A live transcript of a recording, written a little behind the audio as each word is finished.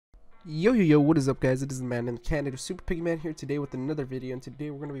Yo, what is up, guys? It is the man in the Canada Super Piggy Man here today with another video, and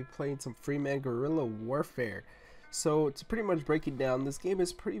today we're going to be playing some Freeman Guerrilla Warfare. So, to pretty much break it down, this game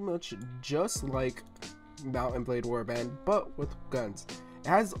is pretty much just like Mount and Blade Warband, but with guns. It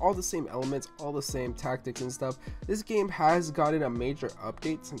has all the same elements, all the same tactics and stuff. This game has gotten a major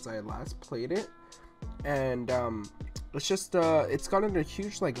update since I last played it, and it's just it's gotten a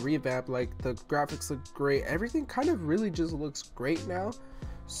huge like revamp. Like, the graphics look great, everything kind of really just looks great now.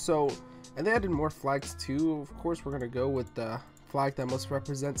 So, and they added more flags too. Of course, we're gonna go with the flag that most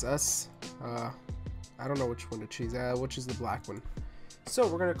represents us. I don't know which one to choose, which is the black one. So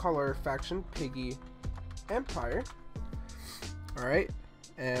we're gonna call our faction Piggy Empire. All right,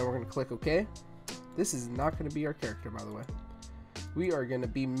 and we're gonna click OK. This is not gonna be our character, by the way. We are gonna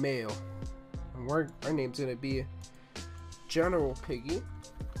be male, and our name's gonna be General Piggy.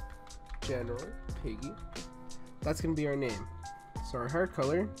 General Piggy. That's gonna be our name. So our hair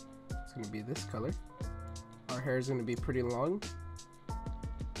color is going to be this color. Our hair is going to be pretty long.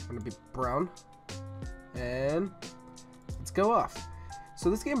 It's going to be brown. And let's go off. So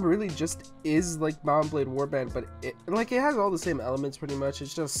this game really just is like Mount and Blade Warband, but it has all the same elements pretty much.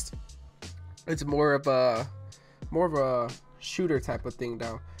 It's just more of a shooter type of thing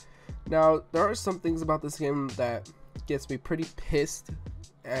now. Now there are some things about this game that gets me pretty pissed,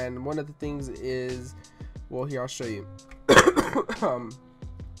 and one of the things is, well, here I'll show you.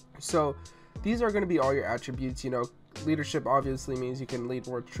 So these are going to be all your attributes. You know, leadership obviously means you can lead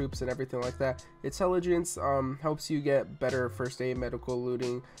more troops and everything like that. Intelligence helps you get better first aid, medical,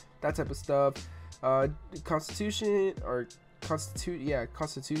 looting, that type of stuff. Constitution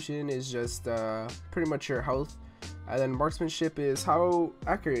is just pretty much your health, and then marksmanship is how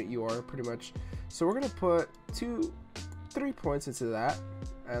accurate you are, pretty much. So we're gonna put 3 points into that,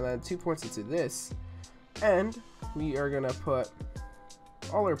 and then 2 points into this, and we are gonna put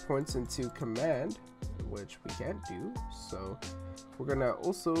all our points into command, which we can't do. So we're gonna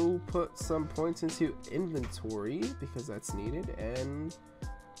also put some points into inventory because that's needed, and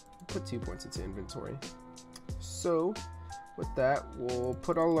put 2 points into inventory. So with that, we'll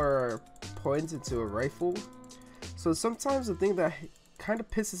put all our points into a rifle. So sometimes the thing that kind of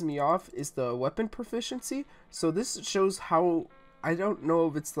pisses me off is the weapon proficiency. So this shows how, I don't know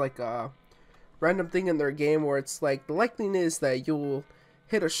if it's like a random thing in their game where it's like the likeliness that you'll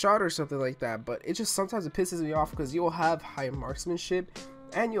hit a shot or something like that, but it just sometimes it pisses me off because you'll have high marksmanship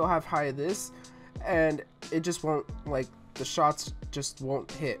and you'll have high this, and it just won't, like, the shots just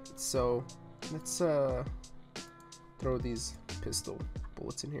won't hit. So let's throw these pistol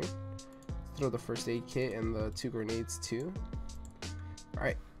bullets in here, throw the first aid kit and the 2 grenades too. All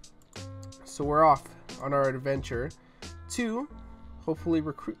right, so we're off on our adventure to hopefully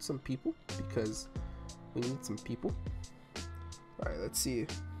recruit some people, because we need some people. Alright, let's see.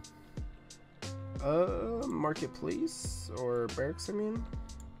 Marketplace or barracks, I mean.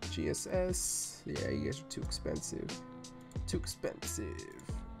 GSS. Yeah, you guys are too expensive. Too expensive.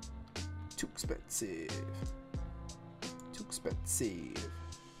 Too expensive. Too expensive.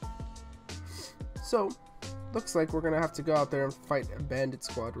 So, looks like we're gonna have to go out there and fight a bandit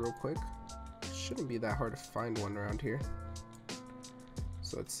squad real quick. Shouldn't be that hard to find one around here.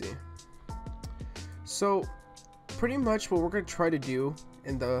 So let's see. So pretty much what we're going to try to do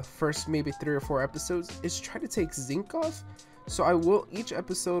in the first maybe 3 or 4 episodes is try to take zinc off. So each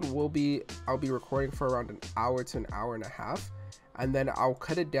episode I'll be recording for around an hour to an hour and a half, and then I'll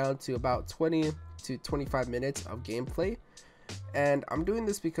cut it down to about 20 to 25 minutes of gameplay. And I'm doing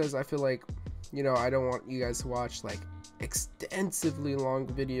this because I feel like, you know, I don't want you guys to watch like extensively long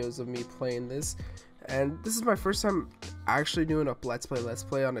videos of me playing this. And this is my first time actually doing a let's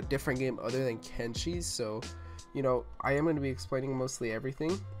play on a different game other than Kenshi's, so, you know, I am going to be explaining mostly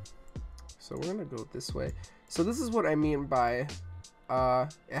everything. So we're going to go this way. So this is what I mean by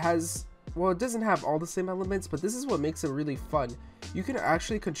it doesn't have all the same elements, but this is what makes it really fun. You can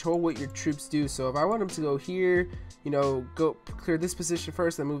actually control what your troops do. So if I want them to go here, you know, go clear this position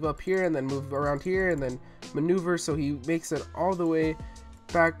first, then move up here, and then move around here, and then maneuver so he makes it all the way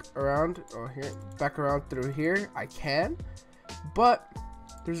back around, back around through here, I can. But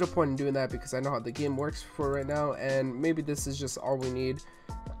there's no point in doing that because I know how the game works for right now, and maybe this is just all we need,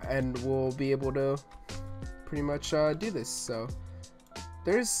 and we'll be able to pretty much do this. So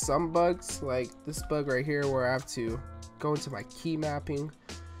there's some bugs, like this bug right here where I have to go into my key mapping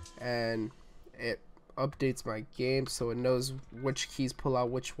and it updates my game so it knows which keys pull out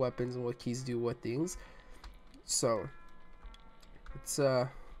which weapons and what keys do what things. So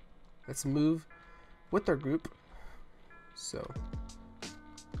let's move with our group. So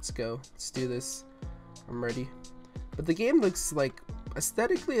let's go, let's do this. I'm ready. But the game looks like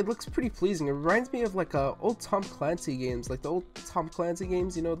aesthetically it looks pretty pleasing. It reminds me of like old Tom Clancy games, like the old Tom Clancy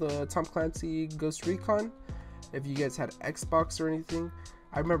games, you know, the Tom Clancy Ghost Recon. If you guys had Xbox or anything,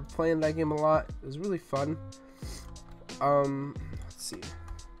 I remember playing that game a lot. It was really fun. Let's see,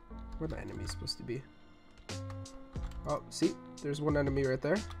 where the enemy is supposed to be. Oh, see, there's one enemy right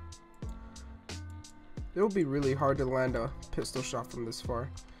there. It will be really hard to land a pistol shot from this far,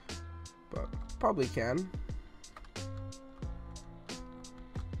 but probably can.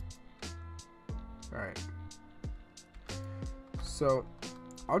 Alright, so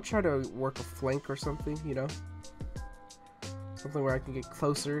I'll try to work a flank or something, you know, something where I can get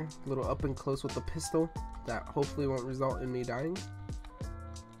closer, a little up and close with the pistol, that hopefully won't result in me dying.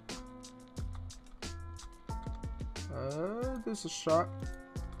 There's a shot,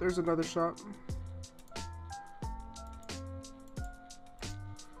 there's another shot.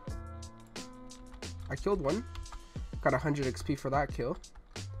 I killed one, got 100 XP for that kill.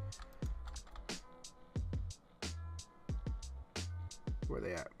 Where are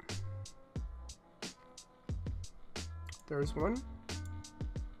they at? There's one.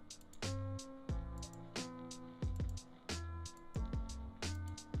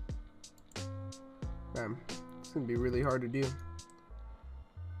 Man, it's gonna be really hard to do.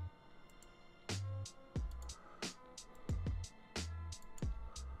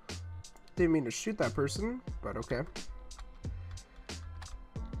 Didn't mean to shoot that person, but okay.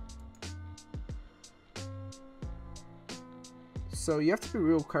 So you have to be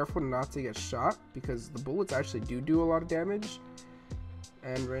real careful not to get shot, because the bullets actually do a lot of damage.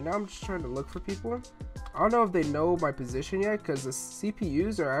 And right now I'm just trying to look for people. I don't know if they know my position yet, because the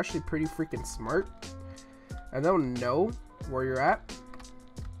CPUs are actually pretty freaking smart, and they'll know where you're at.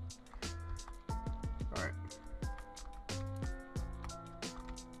 Alright.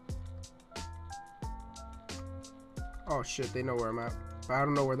 Oh shit, they know where I'm at, but I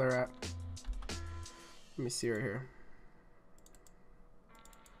don't know where they're at. Let me see right here.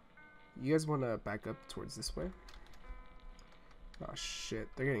 You guys want to back up towards this way? Oh shit,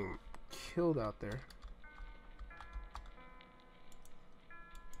 they're getting killed out there.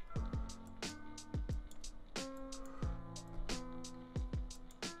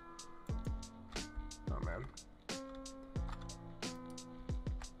 Oh man.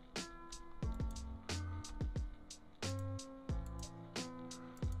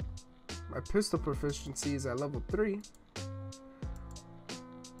 My pistol proficiency is at level 3.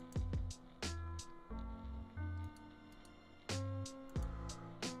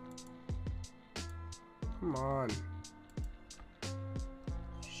 Come on.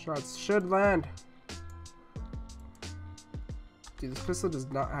 Shots should land. Dude, this pistol does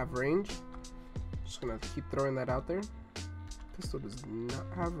not have range. Just gonna keep throwing that out there. Pistol does not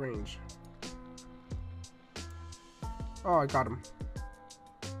have range. Oh, I got him.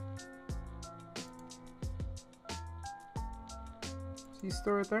 He's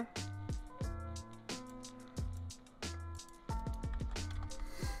still right there.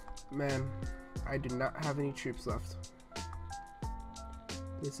 Man, I do not have any troops left.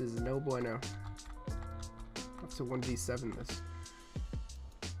 This is no bueno. I have to 1v7 this.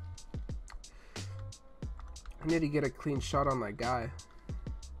 I need to get a clean shot on that guy.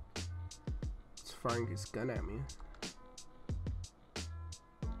 He's firing his gun at me.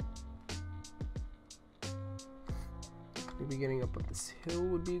 Maybe getting up on this hill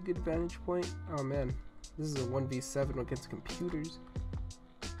would be a good vantage point. Oh man, this is a 1v7 against computers.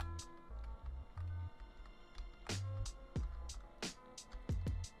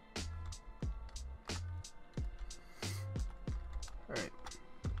 Alright,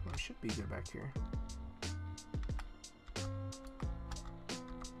 well, I should be good back here.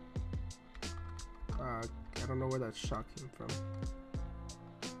 I don't know where that shot came from.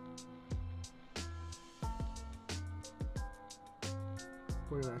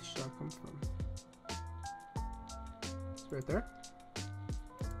 Where did that shot come from? It's right there?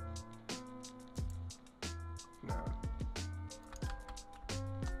 No.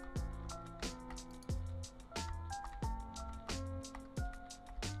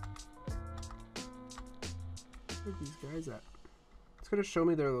 Where are these guys at? It's gonna show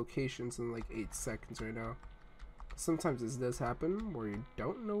me their locations in like 8 seconds right now. Sometimes this does happen where you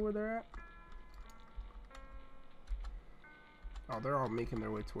don't know where they're at. Oh, they're all making their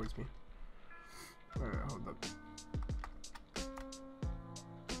way towards me. Alright, hold up.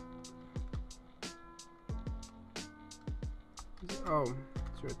 Oh,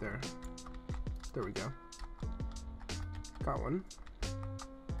 it's right there. There we go. Got one.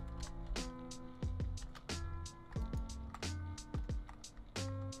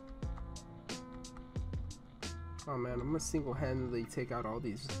 Oh man, I'm gonna single-handedly take out all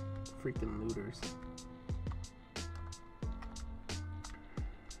these freaking looters.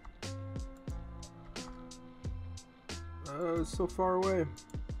 It's so far away.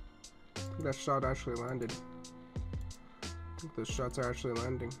 I think that shot actually landed. I think those shots are actually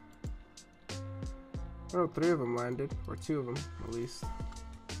landing. I know 3 of them landed, or 2 of them at least.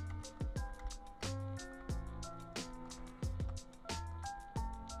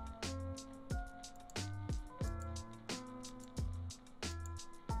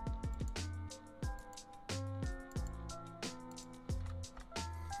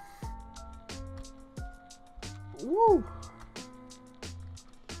 Woo!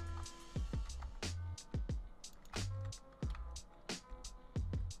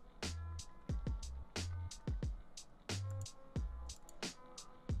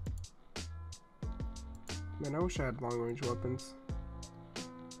 Man, I wish I had long-range weapons.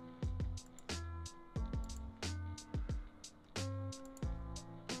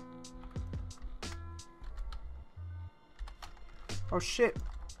 Oh shit!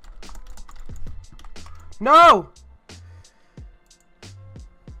 No!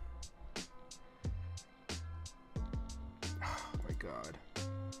 Oh my god.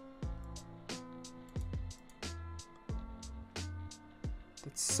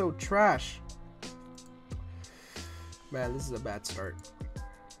 That's so trash. Man, this is a bad start.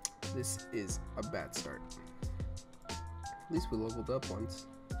 This is a bad start. At least we leveled up once.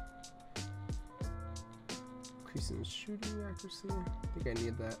 Increasing shooting accuracy. I think I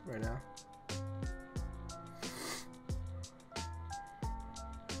need that right now.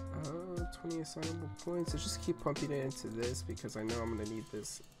 20 assignable points. Let's just keep pumping it into this because I know I'm gonna need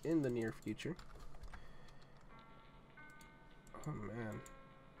this in the near future. Oh man,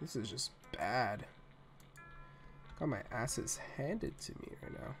 this is just bad. Got my asses handed to me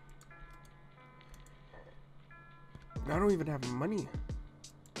right now. I don't even have money.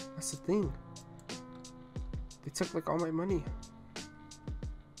 That's the thing. They took like all my money.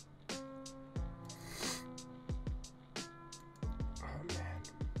 Oh man.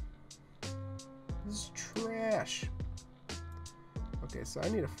 This is trash. Okay, so I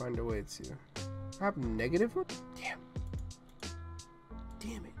need to find a way to... I have negative one? Damn.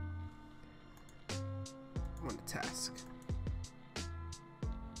 Damn it. I'm on the task.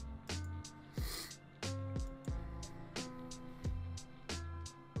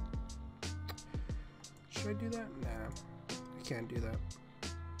 Should I do that? Nah, I can't do that.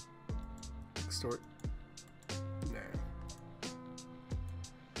 Extort? Nah.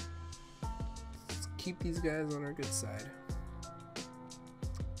 Let's keep these guys on our good side.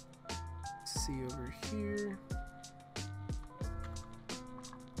 Let's see over here.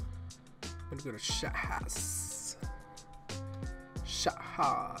 I'm gonna go to shot house. Shot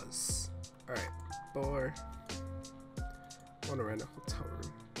house. Alright, boy. I wanna rent a hotel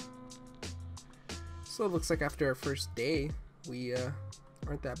room. So it looks like after our first day, we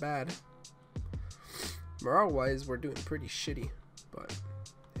aren't that bad. Morale wise, we're doing pretty shitty, but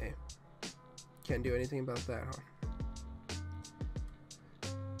hey, can't do anything about that, huh?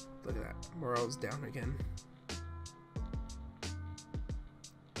 Look at that, morale's down again.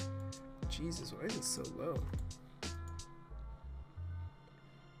 Jesus, why is it so low?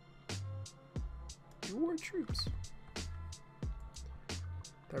 Reward troops.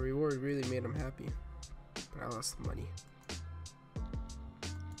 That reward really made him happy. But I lost the money.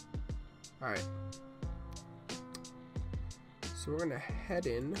 Alright. So we're gonna head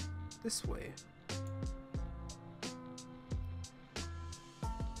in this way.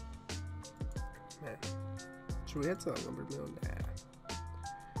 Man. Should we head to that lumber mill? Nah.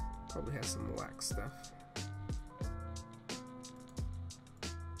 Probably has some wax stuff.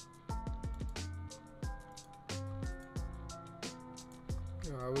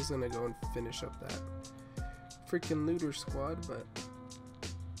 No, I was gonna go and finish up that freaking looter squad, but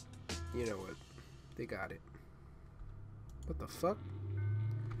you know what? They got it. What the fuck?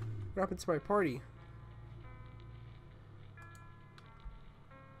 What happened to my party?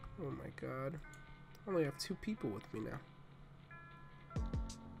 Oh my god. I only have 2 people with me now.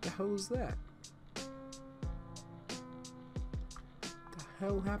 The hell is that? The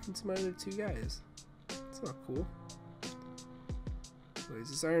hell happened to my other 2 guys? It's not cool. Anyways,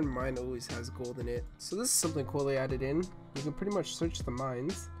 this iron mine always has gold in it. So this is something cool they added in. You can pretty much search the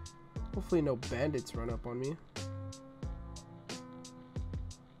mines. Hopefully no bandits run up on me.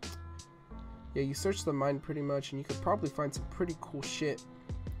 Yeah, you search the mine pretty much and you could probably find some pretty cool shit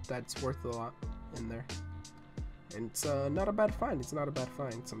that's worth a lot in there. And it's not a bad find. It's not a bad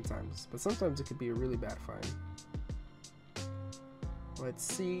find sometimes. But sometimes it could be a really bad find. Let's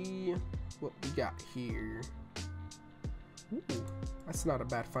see what we got here. Ooh, that's not a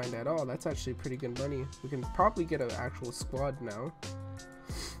bad find at all. That's actually pretty good money. We can probably get an actual squad now.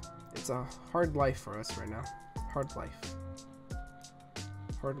 It's a hard life for us right now. Hard life.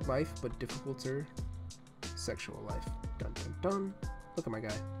 Hard life, but difficulter sexual life. Dun dun dun. Look at my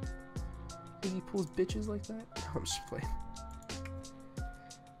guy. Think he pulls bitches like that? I'm just playing.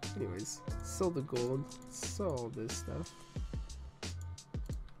 Anyways, sell the gold. Sell all this stuff.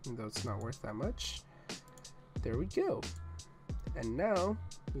 Even though it's not worth that much. There we go. And now,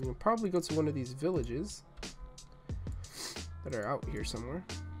 we can probably go to one of these villages that are out here somewhere.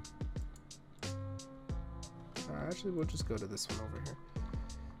 Actually, we'll just go to this one over here.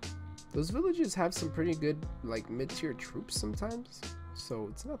 Those villages have some pretty good, like, mid-tier troops sometimes, so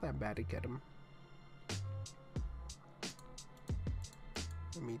it's not that bad to get them.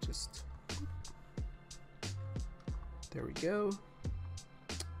 Let me just... There we go.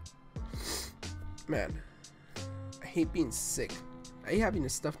 Man, I hate being sick. I hate having a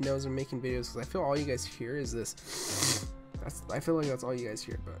stuffed nose and making videos because I feel all you guys hear is this. I feel like that's all you guys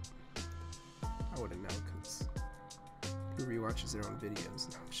hear, but I wouldn't know because who rewatches their own videos?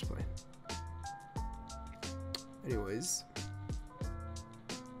 No, I'm just playing. Anyways,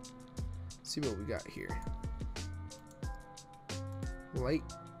 see what we got here. Light.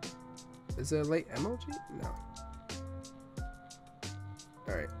 Is there a light emoji? No.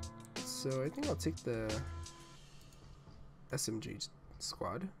 Alright. So I think I'll take the SMG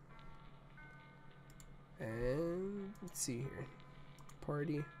squad. And let's see here.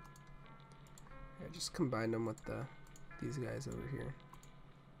 Party. I just combine them with these guys over here.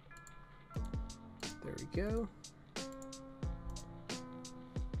 There we go.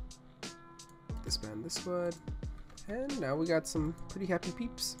 Disband this squad. And now we got some pretty happy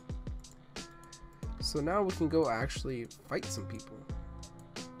peeps. So now we can go actually fight some people.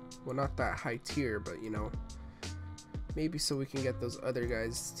 Well, not that high tier, but you know, maybe so we can get those other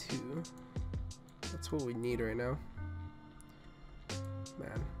guys too. That's what we need right now.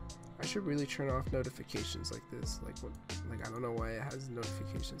 Man, I should really turn off notifications like this. Like I don't know why it has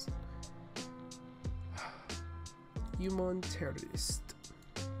notifications. Human terrorist.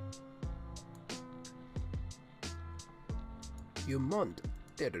 Human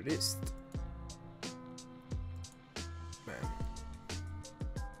terrorist. Man.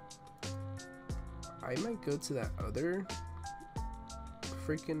 I might go to that other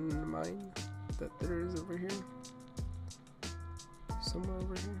freaking mine that there is over here. Somewhere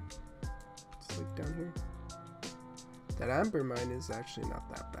over here. It's like down here. That amber mine is actually not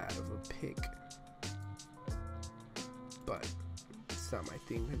that bad of a pick. But it's not my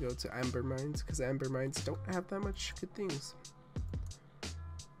thing to go to amber mines because amber mines don't have that much good things.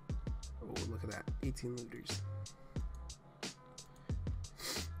 Oh, look at that. 18 looters.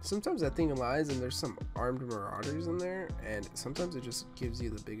 Sometimes that thing lies and there's some armed marauders in there, and sometimes it just gives you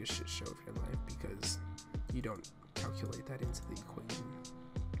the biggest shit show of your life because you don't calculate that into the equation.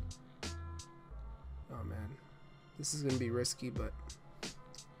 Oh man, this is gonna be risky, but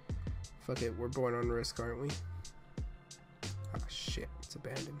fuck it, we're born on risk, aren't we? Ah shit, it's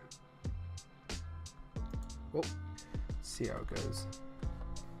abandoned. Well, see how it goes.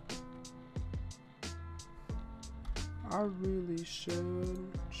 I really should.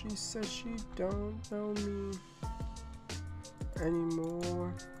 She says she don't know me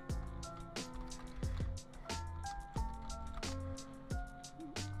anymore.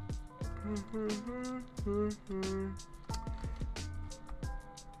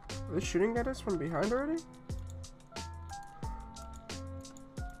 Are they shooting at us from behind already?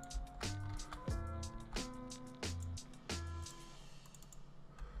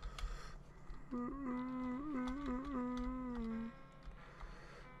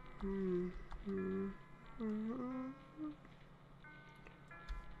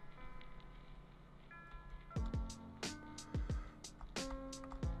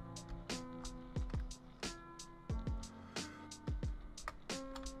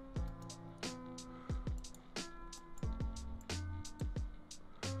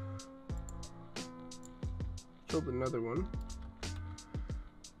 Killed another one.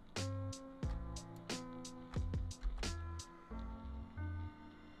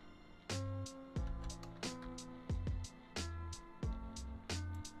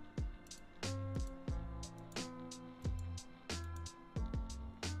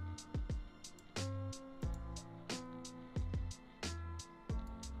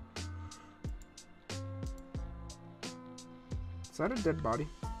 Is that a dead body?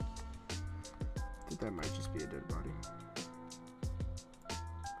 I think that might just be a dead body.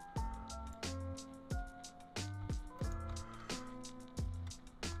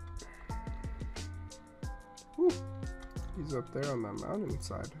 Whew. These Who's up there on that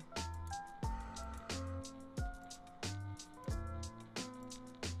mountainside?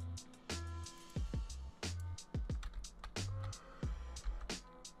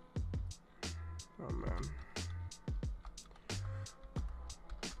 Oh man.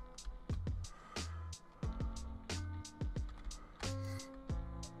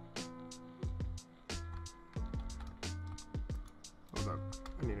 Hold up.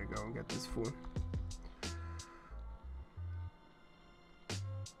 I need to go and get this fool.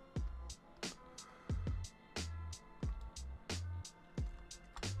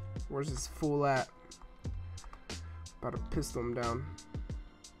 Where's this fool at? About to pistol him down.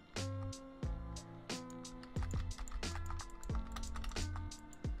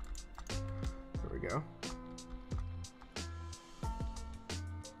 There we go.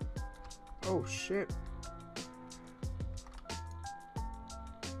 Oh shit.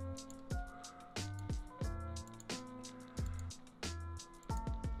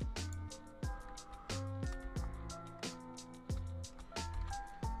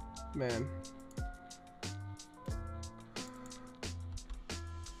 Man.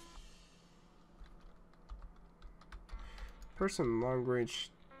 Person in long range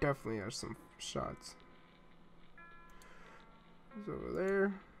definitely has some shots. He's over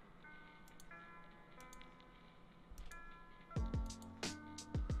there.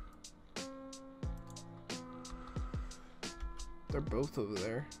 They're both over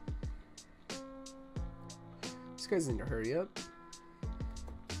there. These guys need to hurry up.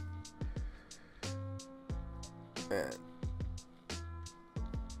 Man.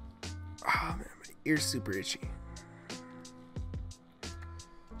 Oh man, my ear's super itchy.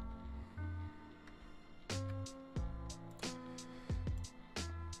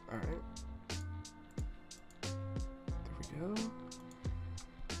 Alright. There we go.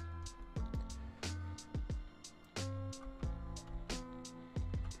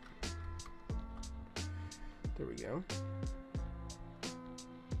 There we go.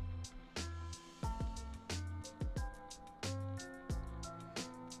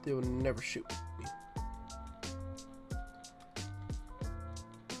 They will never shoot me.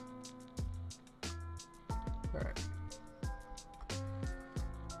 Alright.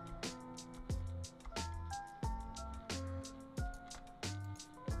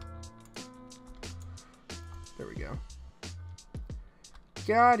 There we go.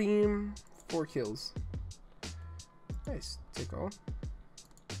 Got him. 4 kills. Nice. Take all.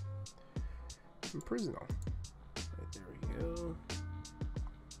 Imprison all. Right, there we go.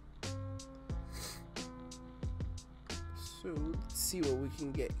 So let's see what we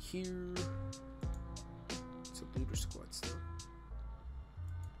can get here. It's a looter squad still.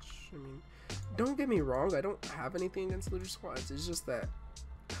 I mean, don't get me wrong, I don't have anything against looter squads. It's just that,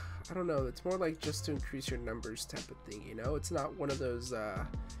 I don't know, it's more like just to increase your numbers type of thing, you know? It's not one of those, oh,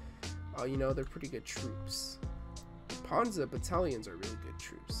 you know, they're pretty good troops. Panzer battalions are really good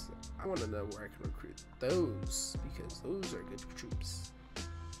troops. I want to know where I can recruit those, because those are good troops.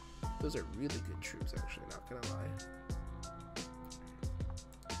 Those are really good troops, actually, not gonna lie.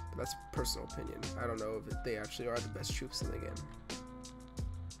 But that's personal opinion. I don't know if they actually are the best troops in the game.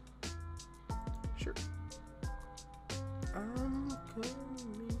 Sure. I'm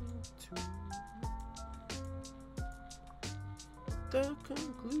coming to the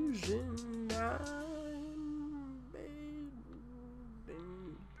conclusion I'm made.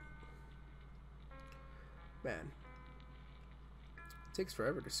 Man, it takes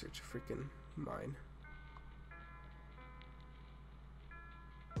forever to search a freaking mine.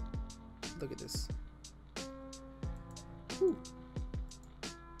 Look at this. Whew.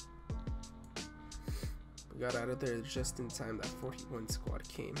 We got out of there just in time. That 41 squad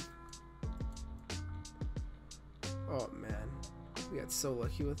came. Oh man, we got so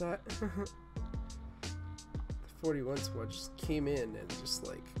lucky with that. The 41 squad just came in and just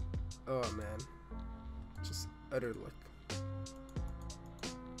like, oh man, just utter luck.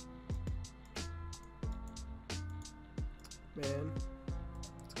 Man,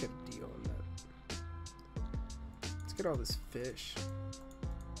 let's get a deal on that. Let's get all this fish.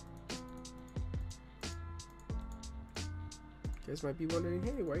 You guys might be wondering,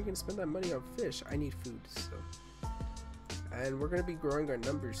 hey, why are you gonna spend that money on fish? I need food, so. And we're gonna be growing our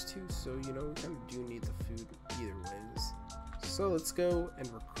numbers too, so you know, we kind of do need the food either ways. So let's go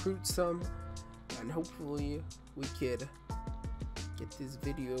and recruit some, and hopefully we could get this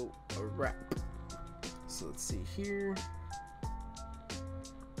video a wrap. So let's see here.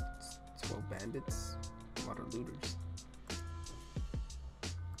 12 bandits, a lot of looters.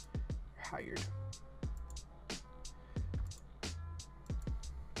 Hired.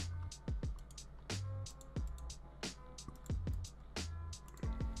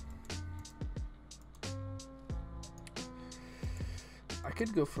 I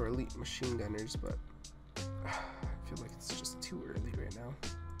could go for elite machine gunners, but I feel like it's just too early right now.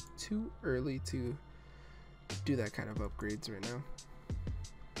 Too early to do that kind of upgrades right now.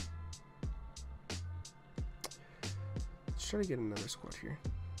 Let's try to get another squad here,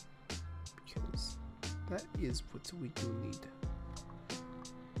 because that is what we do need.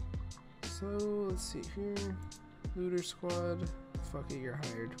 So let's see here. Looter squad. Fuck it, you're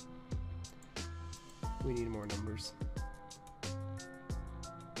hired. We need more numbers.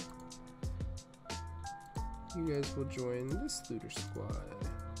 You guys will join this looter squad.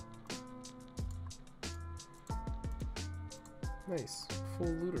 Nice. Full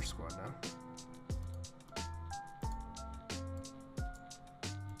looter squad now.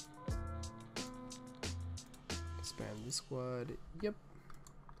 Expand the squad. Yep.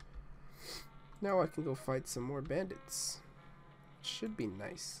 Now I can go fight some more bandits. Should be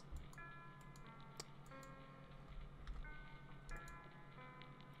nice.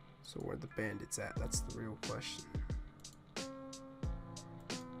 So where are the bandits at? That's the real question.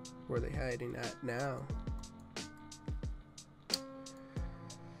 Where are they hiding at now?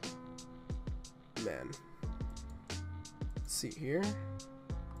 Man. Let's see here.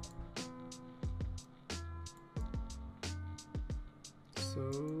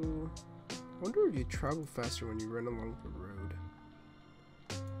 So I wonder if you travel faster when you run along the road.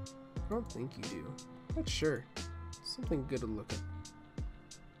 I don't think you do. Not sure. Something good to look at.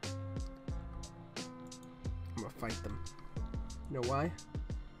 I'm gonna fight them. You know why?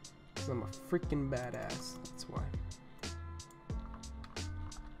 Because I'm a freaking badass. That's why.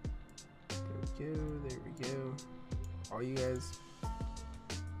 There we go. There we go. All you guys.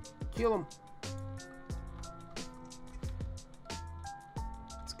 Kill them.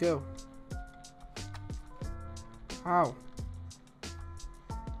 Let's go. Ow.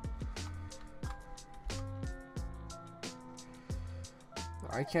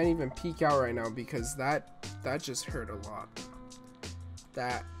 I can't even peek out right now because that just hurt a lot.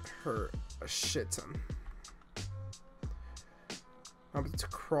 That hurt a shit ton. I'm about to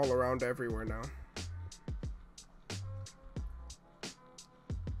crawl around everywhere now.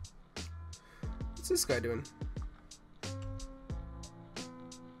 What's this guy doing?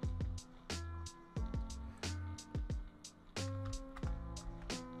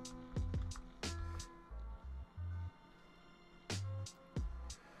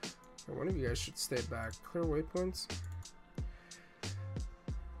 One of you guys should stay back. Clear waypoints.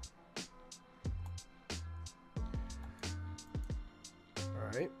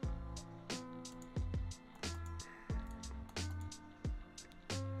 Alright.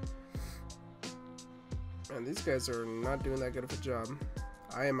 Man, these guys are not doing that good of a job.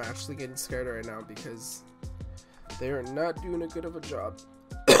 I am actually getting scared right now because they are not doing a good of a job.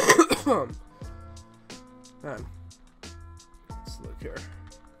 Man. Let's look here.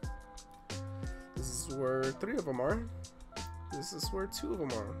 This is where 3 of them are. This is where 2 of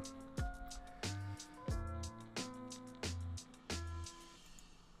them are.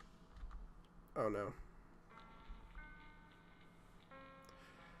 Oh no.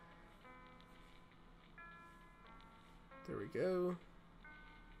 There we go.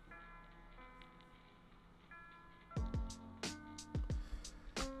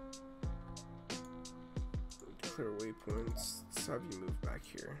 Clear waypoints. Let's have you move back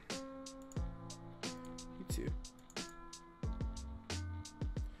here. You too.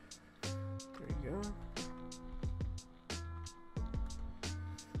 There you go.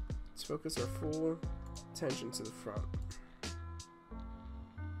 Let's focus our full attention to the front.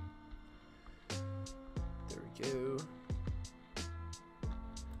 There we go.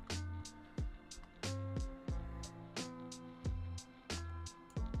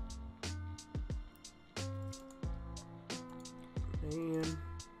 Man,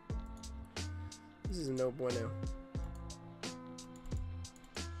 this is no bueno.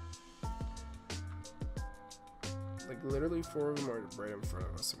 Like literally 4 of them are right in front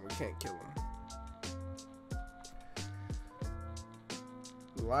of us and we can't kill them.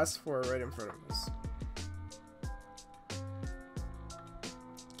 The last 4 are right in front of us.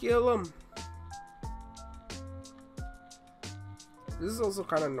 Kill them! This is also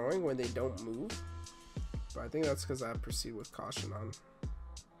kind of annoying when they don't move. But I think that's because I have proceed with caution on.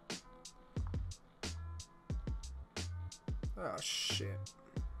 Oh shit.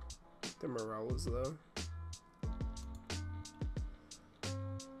 The morale is low.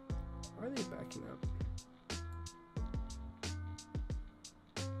 Why are they backing up?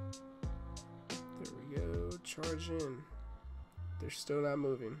 There we go. Charge in. They're still not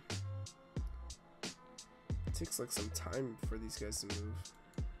moving. It takes like some time for these guys to move.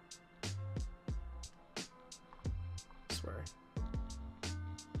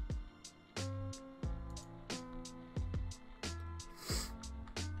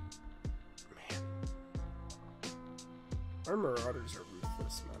 Our marauders are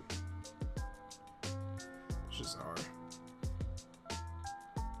ruthless, man. They just are.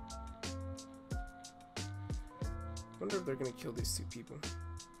 Wonder if they're gonna kill these two people.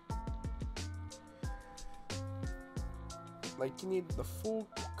 Like, you need the full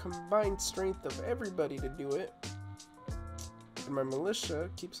combined strength of everybody to do it. And my militia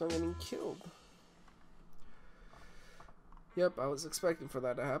keeps on getting killed. Yep, I was expecting for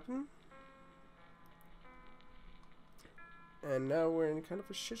that to happen. And now we're in kind of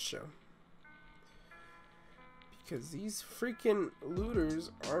a shit show. Because these freaking looters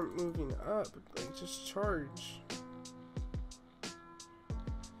aren't moving up. Like, just charge.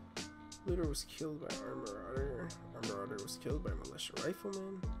 Looter was killed by our marauder. Our marauder was killed by militia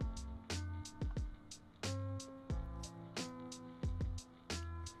rifleman.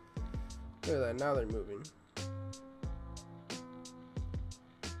 Look at that, now they're moving.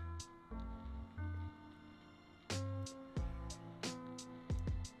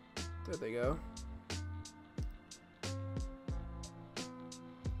 There they go.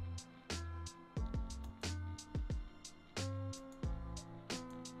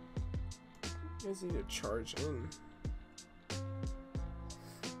 You guys need to charge in.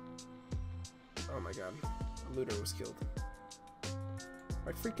 Oh my god, a looter was killed.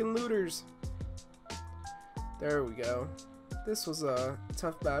 My freaking looters! There we go. This was a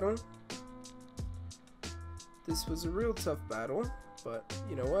tough battle. This was a real tough battle, but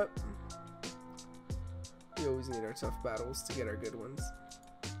you know what? We always need our tough battles to get our good ones.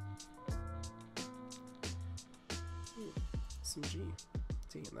 SMG,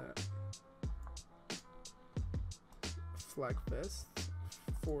 taking that. Flag vest,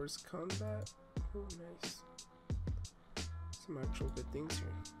 force combat. Oh, nice. Some actual good things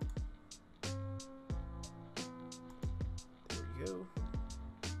here. There we go.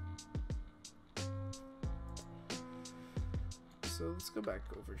 So let's go back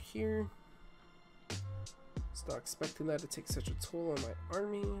over here. Was not expecting that to take such a toll on my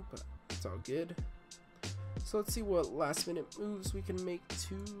army, but it's all good. So let's see what last minute moves we can make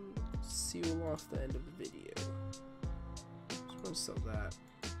to seal off the end of the video. Just want to sell that.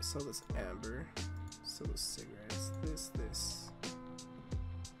 Sell this amber. Sell those cigarettes. This. This.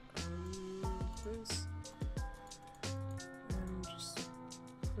 And just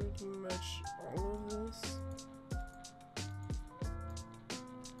pretty much all of this.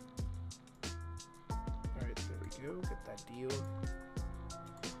 Alright, there we go. Get that deal.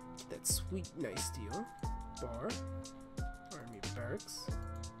 Get that sweet, nice deal. Bar. Army barracks.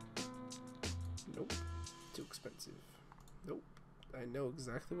 Nope. Too expensive. Nope. I know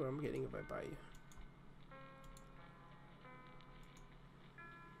exactly what I'm getting if I buy you.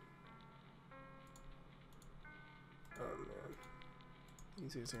 Oh man.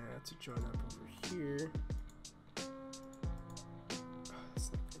 These guys are gonna have to join up over here. Oh,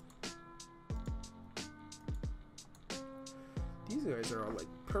 that's not good. These guys are all like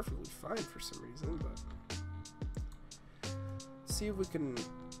perfectly fine for some reason, but see if we can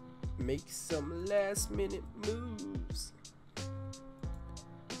make some last minute moves.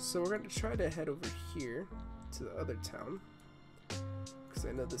 So we're going to try to head over here to the other town, because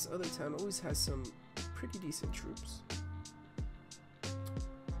I know this other town always has some pretty decent troops.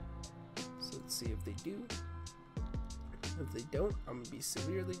 So let's see if they do. If they don't, I'm going to be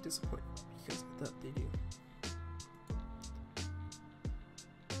severely disappointed, because I thought they do.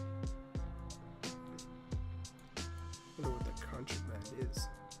 I wonder what that contraband is.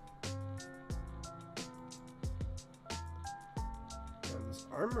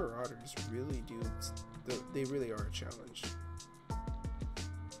 Our marauders really do, they really are a challenge.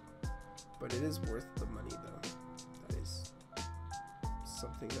 But it is worth the money though. That is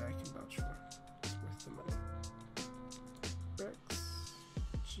something that I can vouch for. It's worth the money. Rex,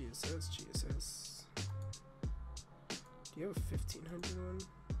 GSS. Do you have a 1500 one?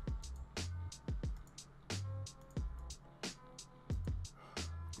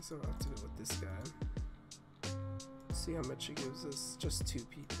 Guess I'll have to go with this guy. See how much it gives us. Just 2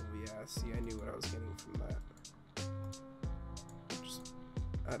 people. Yeah, see, I knew what I was getting from that. Just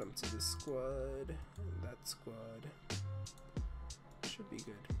add them to this squad and that squad. Should be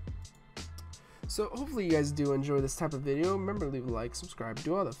good. So hopefully you guys do enjoy this type of video. Remember to leave a like, subscribe,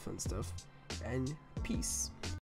 do all that fun stuff, and peace.